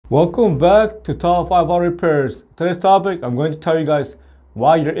Welcome back to Top 5 Auto Repairs. Today's topic, I'm going to tell you guys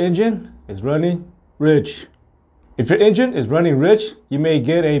why your engine is running rich. If your engine is running rich, you may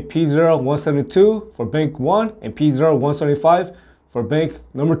get a P0172 for bank 1 and P0175 for bank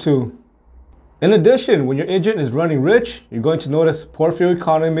number 2. In addition, when your engine is running rich, you're going to notice poor fuel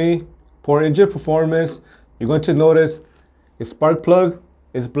economy, poor engine performance. You're going to notice your spark plug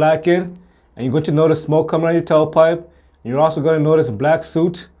is blackened, and you're going to notice smoke coming out of your tailpipe. You're also going to notice black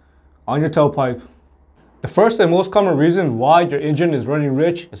soot on your tailpipe. The first and most common reason why your engine is running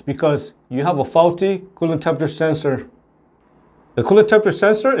rich is because you have a faulty coolant temperature sensor. The coolant temperature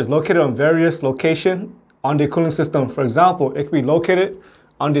sensor is located on various locations on the cooling system. For example, it can be located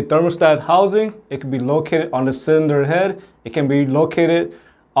on the thermostat housing, it can be located on the cylinder head, it can be located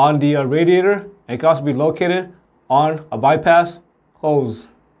on the radiator, and it can also be located on a bypass hose.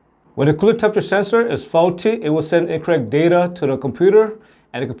 When the coolant temperature sensor is faulty, it will send incorrect data to the computer,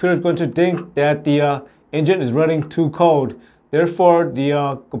 and the computer is going to think that the engine is running too cold. Therefore,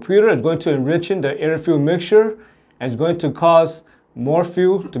 the computer is going to enrich the air-fuel mixture, and it's going to cause more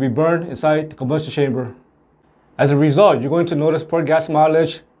fuel to be burned inside the combustion chamber. As a result, you're going to notice poor gas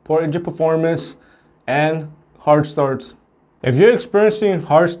mileage, poor engine performance, and hard starts. If you're experiencing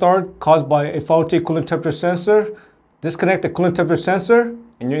hard start caused by a faulty coolant temperature sensor, disconnect the coolant temperature sensor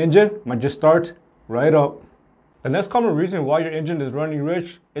and your engine might just start right up. The next common reason why your engine is running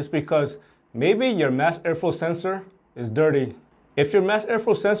rich is because maybe your mass airflow sensor is dirty. If your mass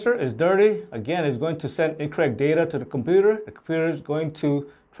airflow sensor is dirty, again, it's going to send incorrect data to the computer. The computer is going to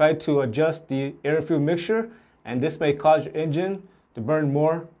try to adjust the air-fuel mixture, and this may cause your engine to burn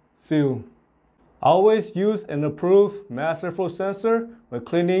more fuel. Always use an approved mass airflow sensor when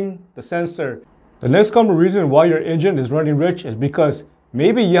cleaning the sensor. The next common reason why your engine is running rich is because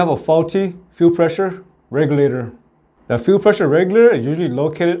maybe you have a faulty fuel pressure regulator. The fuel pressure regulator is usually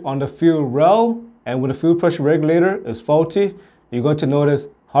located on the fuel rail, and when the fuel pressure regulator is faulty, you're going to notice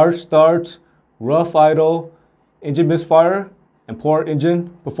hard start, rough idle, engine misfire, and poor engine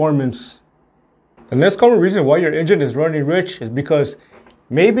performance. The next common reason why your engine is running rich is because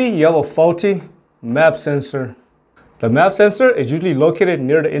maybe you have a faulty MAP sensor. The MAP sensor is usually located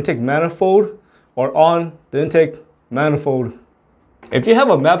near the intake manifold or on the intake manifold. If you have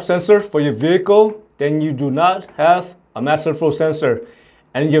a MAP sensor for your vehicle, then you do not have a mass airflow sensor.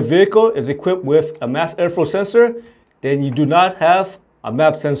 And your vehicle is equipped with a mass airflow sensor, then you do not have a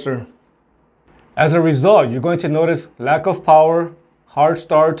MAP sensor. As a result, you're going to notice lack of power, hard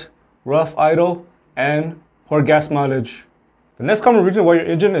start, rough idle, and poor gas mileage. The next common reason why your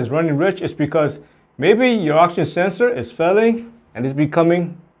engine is running rich is because maybe your oxygen sensor is failing and is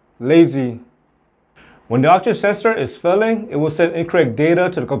becoming lazy. When the oxygen sensor is failing, it will send incorrect data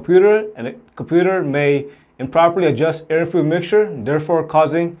to the computer, and the computer may improperly adjust air-fuel mixture, therefore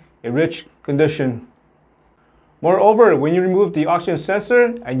causing a rich condition. Moreover, when you remove the oxygen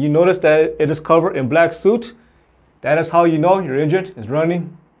sensor and you notice that it is covered in black soot, that is how you know your engine is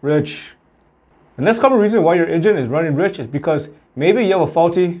running rich. The next common reason why your engine is running rich is because maybe you have a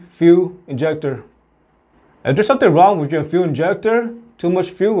faulty fuel injector. If there's something wrong with your fuel injector, too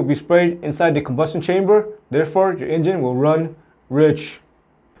much fuel will be sprayed inside the combustion chamber, therefore your engine will run rich.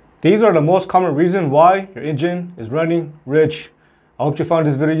 These are the most common reasons why your engine is running rich. I hope you found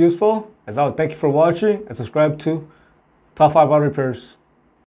this video useful. As always, thank you for watching and subscribe to Top 5 Auto Repairs.